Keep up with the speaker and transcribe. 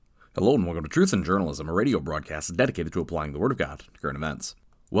Hello and welcome to Truth in Journalism, a radio broadcast dedicated to applying the Word of God to current events.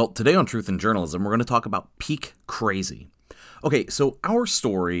 Well, today on Truth in Journalism, we're going to talk about peak crazy. Okay, so our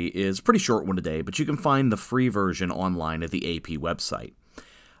story is a pretty short one today, but you can find the free version online at the AP website.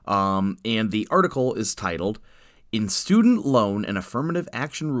 And the article is titled, "In Student Loan and Affirmative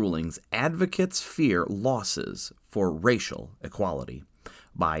Action Rulings, Advocates Fear Losses for Racial Equality,"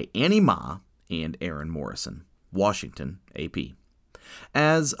 by Annie Ma and Aaron Morrison, Washington, AP.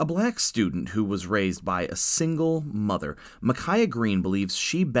 As a black student who was raised by a single mother, Micaiah Green believes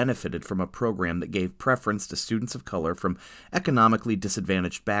she benefited from a program that gave preference to students of color from economically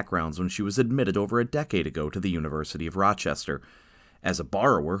disadvantaged backgrounds when she was admitted over a decade ago to the University of Rochester. As a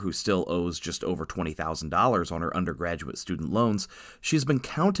borrower who still owes just over $20,000 on her undergraduate student loans, she's been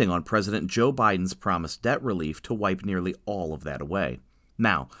counting on President Joe Biden's promised debt relief to wipe nearly all of that away.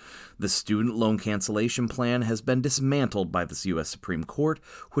 Now, the student loan cancellation plan has been dismantled by the U.S. Supreme Court,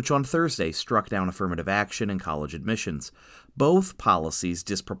 which on Thursday struck down affirmative action in college admissions. Both policies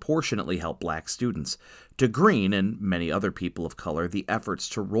disproportionately help black students. To Green and many other people of color, the efforts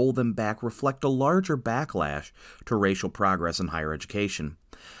to roll them back reflect a larger backlash to racial progress in higher education.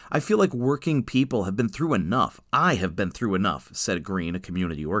 "I feel like working people have been through enough. I have been through enough," said Green, a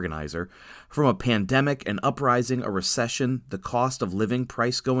community organizer. "From a pandemic, an uprising, a recession, the cost of living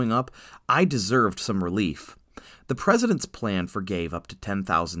price going up, I deserved some relief." The president's plan forgave up to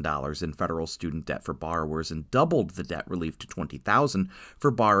 $10,000 in federal student debt for borrowers and doubled the debt relief to $20,000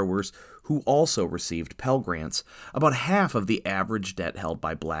 for borrowers who also received Pell Grants. About half of the average debt held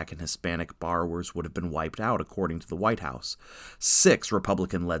by black and Hispanic borrowers would have been wiped out, according to the White House. 6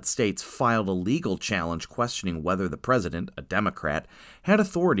 Republican-led states filed a legal challenge questioning whether the president, a Democrat, had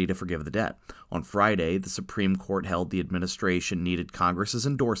authority to forgive the debt. On Friday, the Supreme Court held the administration needed Congress's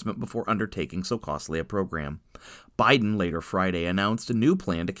endorsement before undertaking so costly a program. Biden later Friday announced a new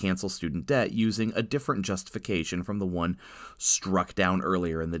plan to cancel student debt using a different justification from the one struck down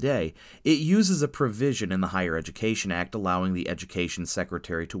earlier in the day. It uses a provision in the Higher Education Act allowing the Education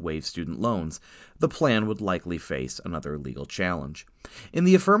Secretary to waive student loans. The plan would likely face another legal challenge. In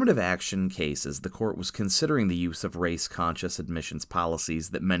the affirmative action cases, the court was considering the use of race-conscious admissions policies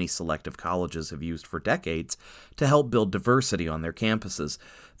that many selective colleges have used for decades to help build diversity on their campuses.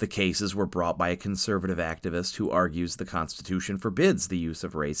 The cases were brought by a conservative activist who argues the Constitution forbids the use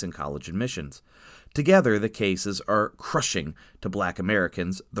of race in college admissions. Together, the cases are crushing to black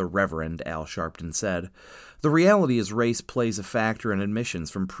Americans, the Reverend Al Sharpton said. "The reality is race plays a factor in admissions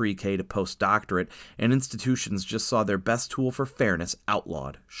from pre-K to postdoctorate, and institutions just saw their best tool for fairness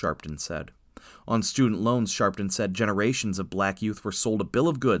outlawed," Sharpton said. On student loans, Sharpton said generations of black youth were sold a bill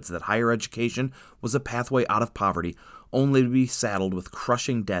of goods that higher education was a pathway out of poverty, only to be saddled with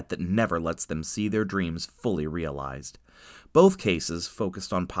crushing debt that never lets them see their dreams fully realized. Both cases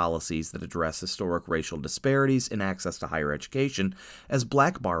focused on policies that address historic racial disparities in access to higher education, as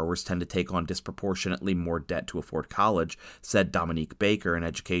black borrowers tend to take on disproportionately more debt to afford college, said Dominique Baker, an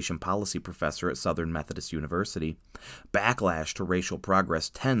education policy professor at Southern Methodist University. "Backlash to racial progress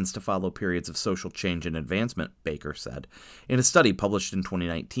tends to follow periods of social change and advancement," Baker said. In a study published in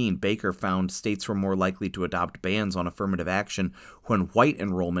 2019, Baker found states were more likely to adopt bans on affirmative action when white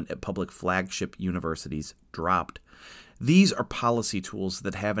enrollment at public flagship universities dropped. "These are policy tools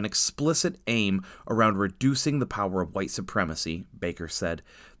that have an explicit aim around reducing the power of white supremacy," Baker said.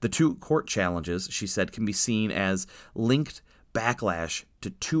 The 2 court challenges, she said, can be seen as linked backlash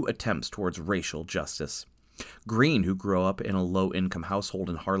to 2 attempts towards racial justice. Green, who grew up in a low-income household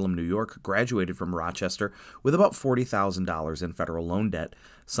in Harlem, New York, graduated from Rochester with about $40,000 in federal loan debt.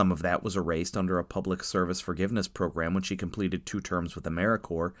 Some of that was erased under a public service forgiveness program when she completed 2 terms with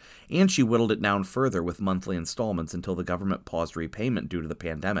AmeriCorps, and she whittled it down further with monthly installments until the government paused repayment due to the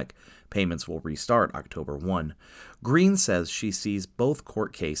pandemic. Payments will restart October 1. Green says she sees both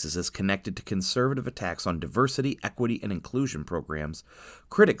court cases as connected to conservative attacks on diversity, equity, and inclusion programs.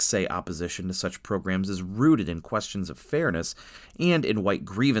 Critics say opposition to such programs is rooted in questions of fairness and in white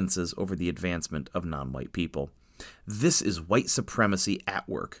grievances over the advancement of non-white people. "This is white supremacy at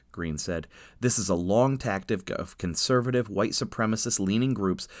work," Green said. "This is a long tactic of conservative, white supremacist-leaning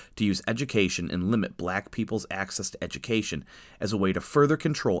groups to use education and limit black people's access to education as a way to further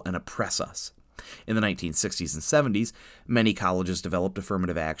control and oppress us." In the 1960s and 70s, many colleges developed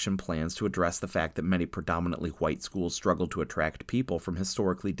affirmative action plans to address the fact that many predominantly white schools struggled to attract people from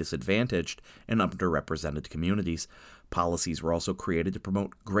historically disadvantaged and underrepresented communities. Policies were also created to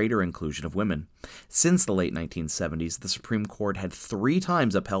promote greater inclusion of women. Since the late 1970s, the Supreme Court had 3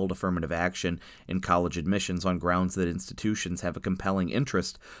 times upheld affirmative action in college admissions on grounds that institutions have a compelling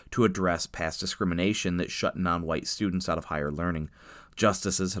interest to address past discrimination that shut non-white students out of higher learning.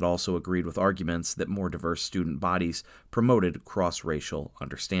 Justices had also agreed with arguments that more diverse student bodies promoted cross-racial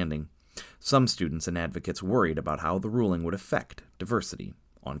understanding. Some students and advocates worried about how the ruling would affect diversity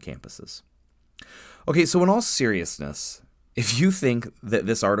on campuses. Okay, so in all seriousness, if you think that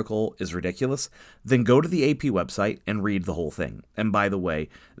this article is ridiculous, then go to the AP website and read the whole thing. And by the way,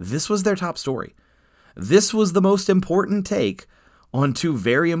 this was their top story. This was the most important take on two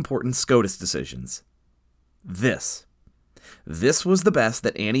very important SCOTUS decisions. This was the best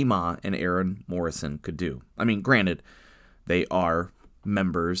that Annie Ma and Aaron Morrison could do. I mean, granted, they are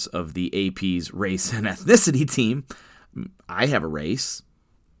members of the AP's race and ethnicity team. I have a race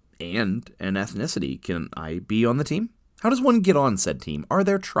and an ethnicity. Can I be on the team? How does one get on said team? Are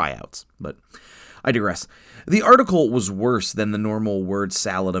there tryouts? But I digress. The article was worse than the normal word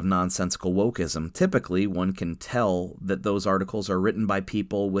salad of nonsensical wokeism. Typically, one can tell that those articles are written by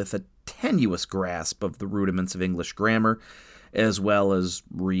people with a tenuous grasp of the rudiments of English grammar, as well as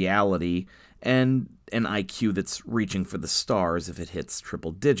reality, and an IQ that's reaching for the stars if it hits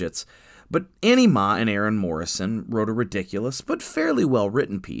triple digits. But Annie Ma and Aaron Morrison wrote a ridiculous but fairly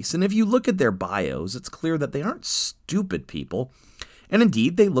well-written piece, and if you look at their bios, it's clear that they aren't stupid people, and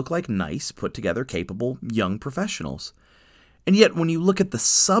indeed they look like nice, put-together, capable young professionals. And yet, when you look at the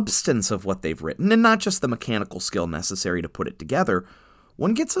substance of what they've written, and not just the mechanical skill necessary to put it together,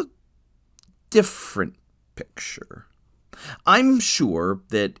 one gets a different picture. I'm sure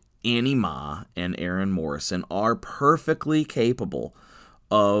that Annie Ma and Aaron Morrison are perfectly capable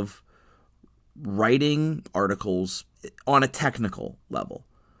of writing articles on a technical level.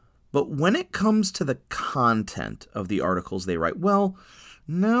 But when it comes to the content of the articles they write, well,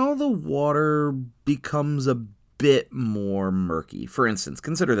 now the water becomes a bit more murky. For instance,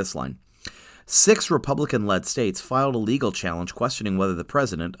 consider this line. 6 Republican-led states filed a legal challenge questioning whether the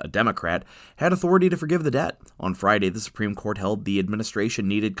president, a Democrat, had authority to forgive the debt. On Friday, the Supreme Court held the administration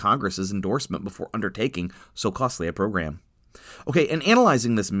needed Congress's endorsement before undertaking so costly a program. Okay, and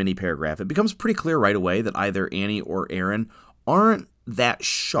analyzing this mini paragraph, it becomes pretty clear right away that either Annie or Aaron aren't that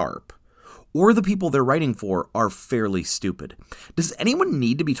sharp, or the people they're writing for are fairly stupid. Does anyone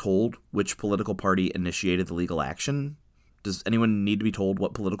need to be told which political party initiated the legal action? Does anyone need to be told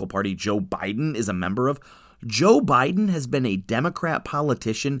what political party Joe Biden is a member of? Joe Biden has been a Democrat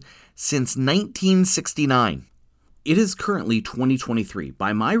politician since 1969. It is currently 2023.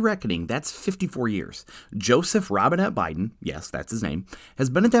 By my reckoning, that's 54 years. Joseph Robinette Biden, yes, that's his name, has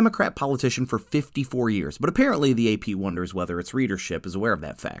been a Democrat politician for 54 years. But apparently the AP wonders whether its readership is aware of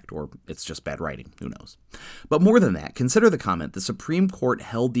that fact, or it's just bad writing. Who knows? But more than that, consider the comment, the Supreme Court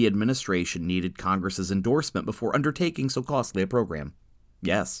held the administration needed Congress's endorsement before undertaking so costly a program.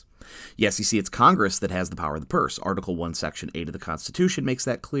 Yes. Yes, you see, it's Congress that has the power of the purse. Article 1, Section 8 of the Constitution makes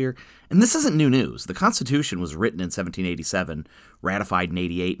that clear. And this isn't new news. The Constitution was written in 1787, ratified in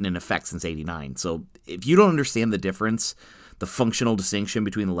 88, and in effect since 89. So if you don't understand the difference, the functional distinction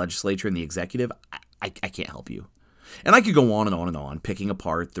between the legislature and the executive, I can't help you. And I could go on and on and on, picking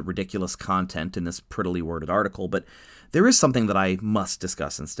apart the ridiculous content in this prettily worded article, but there is something that I must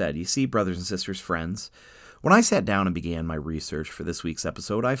discuss instead. You see, brothers and sisters, friends, when I sat down and began my research for this week's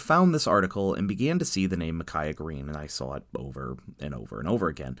episode, I found this article and began to see the name Micaiah Green, and I saw it over and over and over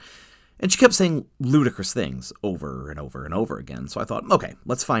again. And she kept saying ludicrous things over and over and over again. So I thought, okay,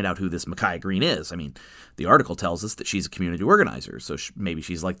 let's find out who this Micaiah Green is. I mean, the article tells us that she's a community organizer, so maybe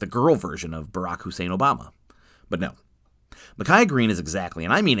she's like the girl version of Barack Hussein Obama. But no. Micaiah Green is exactly,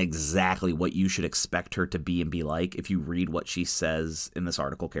 and I mean exactly, what you should expect her to be and be like if you read what she says in this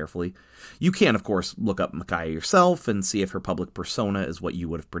article carefully. You can, of course, look up Micaiah yourself and see if her public persona is what you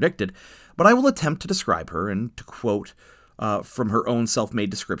would have predicted, but I will attempt to describe her and to quote from her own self-made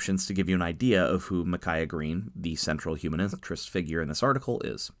descriptions to give you an idea of who Micaiah Green, the central human interest figure in this article,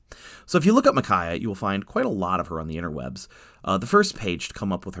 is. So if you look up Micaiah, you will find quite a lot of her on the interwebs. The first page to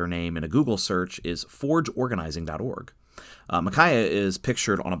come up with her name in a Google search is forgeorganizing.org. Micaiah is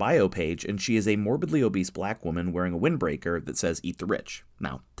pictured on a bio page, and she is a morbidly obese black woman wearing a windbreaker that says, "Eat the rich."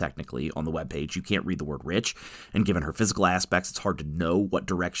 Now, technically, on the webpage, you can't read the word rich, and given her physical aspects, it's hard to know what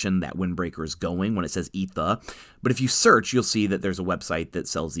direction that windbreaker is going when it says "eat the." But if you search, you'll see that there's a website that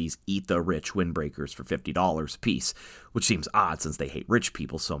sells these "Eat the Rich" windbreakers for $50 a piece, which seems odd since they hate rich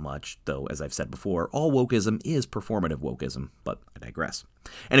people so much, though, as I've said before, all wokeism is performative wokeism, but I digress.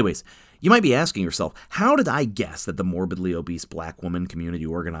 Anyways, you might be asking yourself, how did I guess that the morbidly obese black woman community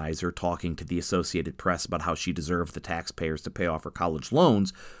organizer talking to the Associated Press about how she deserved the taxpayers to pay off her college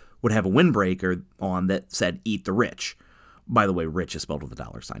loans would have a windbreaker on that said "Eat the Rich"? By the way, rich is spelled with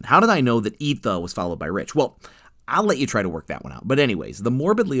a $sign. How did I know that "eat the" was followed by rich? Well, I'll let you try to work that one out. But anyways, the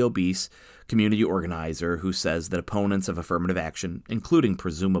morbidly obese community organizer who says that opponents of affirmative action, including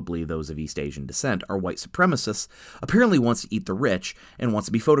presumably those of East Asian descent, are white supremacists, apparently wants to eat the rich and wants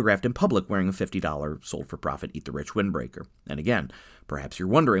to be photographed in public wearing a $50 sold-for-profit Eat the Rich windbreaker. And again, perhaps you're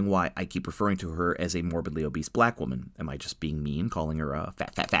wondering why I keep referring to her as a morbidly obese black woman. Am I just being mean, calling her a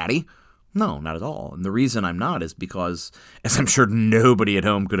fatty? No, not at all. And the reason I'm not is because, as I'm sure nobody at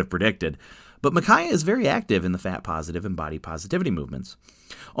home could have predicted, but Micaiah is very active in the fat positive and body positivity movements.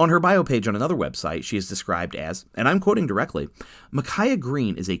 On her bio page on another website, she is described as, and I'm quoting directly, Micaiah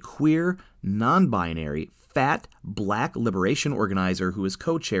Green is a queer, non-binary, fat, black liberation organizer who is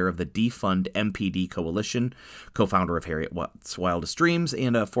co-chair of the Defund MPD Coalition, co-founder of Harriet's Wildest Dreams,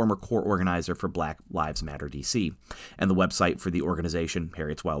 and a former core organizer for Black Lives Matter DC. And the website for the organization,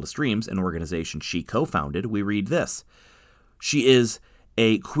 Harriet's Wildest Dreams, an organization she co-founded, we read this. She is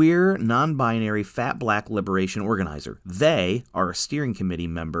a queer, non-binary, fat black liberation organizer. They are a steering committee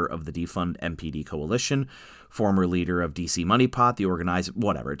member of the Defund MPD Coalition, former leader of DC Money Pot, the organizer,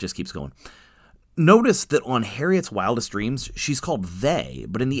 whatever, it just keeps going. Notice that on Harriet's Wildest Dreams, she's called they,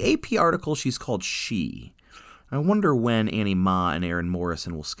 but in the AP article, she's called she. I wonder when Annie Ma and Aaron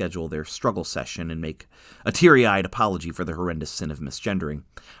Morrison will schedule their struggle session and make a teary-eyed apology for the horrendous sin of misgendering.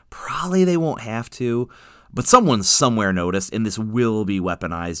 Probably they won't have to, but someone somewhere noticed, and this will be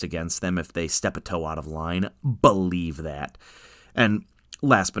weaponized against them if they step a toe out of line. Believe that. And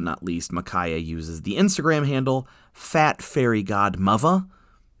last but not least, Micaiah uses the Instagram handle Fat Fairy God Muva,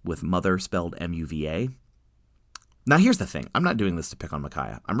 with mother spelled M-U-V-A. Now here's the thing. I'm not doing this to pick on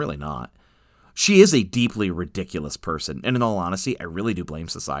Micaiah. I'm really not. She is a deeply ridiculous person, and in all honesty, I really do blame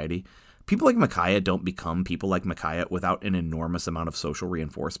society. People like Micaiah don't become people like Micaiah without an enormous amount of social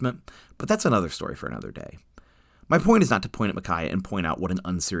reinforcement, but that's another story for another day. My point is not to point at Micaiah and point out what an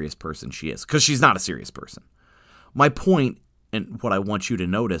unserious person she is, because she's not a serious person. My point, and what I want you to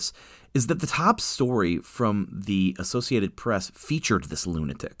notice, is that the top story from the Associated Press featured this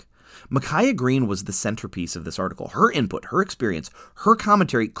lunatic. Micaiah Green was the centerpiece of this article. Her input, her experience, her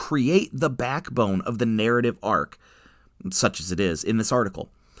commentary create the backbone of the narrative arc, such as it is, in this article.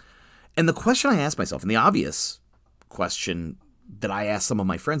 And the question I ask myself, and the obvious question that I ask some of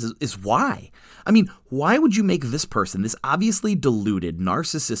my friends is why? I mean, why would you make this person, this obviously deluded,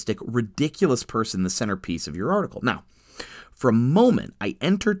 narcissistic, ridiculous person, the centerpiece of your article? Now, for a moment, I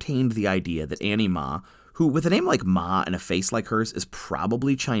entertained the idea that Annie Ma, who with a name like Ma and a face like hers is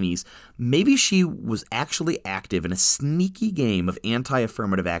probably Chinese, maybe she was actually active in a sneaky game of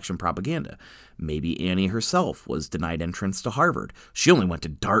anti-affirmative action propaganda. Maybe Annie herself was denied entrance to Harvard. She only went to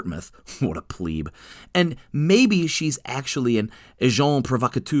Dartmouth. What a plebe. And maybe she's actually an agent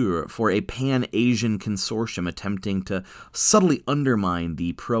provocateur for a pan-Asian consortium attempting to subtly undermine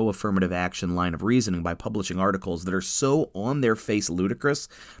the pro-affirmative action line of reasoning by publishing articles that are so on their face ludicrous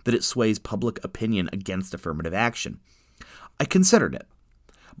that it sways public opinion against affirmative action. I considered it.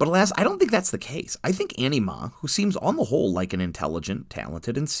 But alas, I don't think that's the case. I think Annie Ma, who seems on the whole like an intelligent,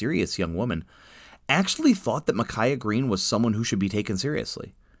 talented, and serious young woman, actually thought that Micaiah Green was someone who should be taken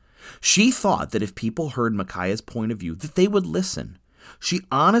seriously. She thought that if people heard Micaiah's point of view, that they would listen. She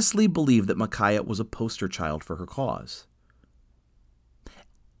honestly believed that Micaiah was a poster child for her cause.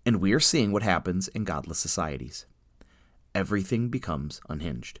 And we are seeing what happens in godless societies. Everything becomes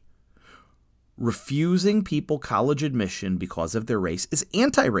unhinged. Refusing people college admission because of their race is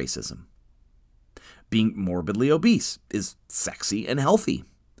anti-racism. Being morbidly obese is sexy and healthy.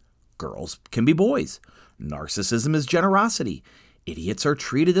 Girls can be boys. Narcissism is generosity. Idiots are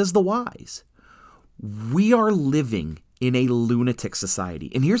treated as the wise. We are living in a lunatic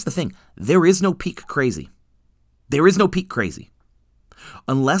society. And here's the thing. There is no peak crazy. There is no peak crazy.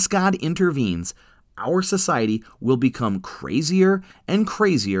 Unless God intervenes, our society will become crazier and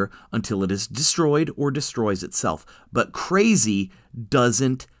crazier until it is destroyed or destroys itself. But crazy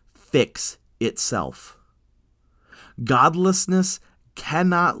doesn't fix itself. Godlessness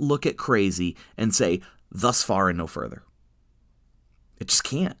cannot look at crazy and say, thus far and no further. It just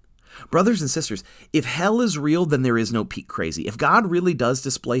can't. Brothers and sisters, if hell is real, then there is no peak crazy. If God really does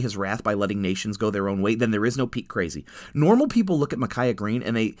display his wrath by letting nations go their own way, then there is no peak crazy. Normal people look at Micaiah Green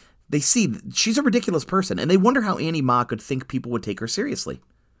and they see she's a ridiculous person, and they wonder how Annie Ma could think people would take her seriously.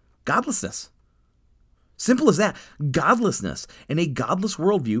 Godlessness. Simple as that. Godlessness and a godless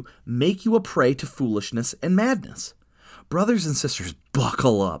worldview make you a prey to foolishness and madness. Brothers and sisters,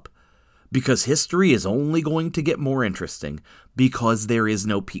 buckle up, because history is only going to get more interesting, because there is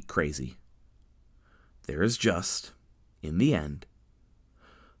no peak crazy. There is just, in the end,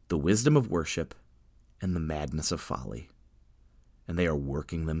 the wisdom of worship and the madness of folly. And they are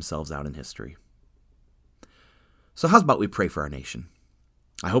working themselves out in history. So how's about we pray for our nation?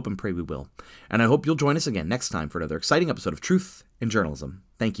 I hope and pray we will. And I hope you'll join us again next time for another exciting episode of Truth in Journalism.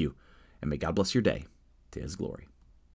 Thank you, and may God bless your day to His glory.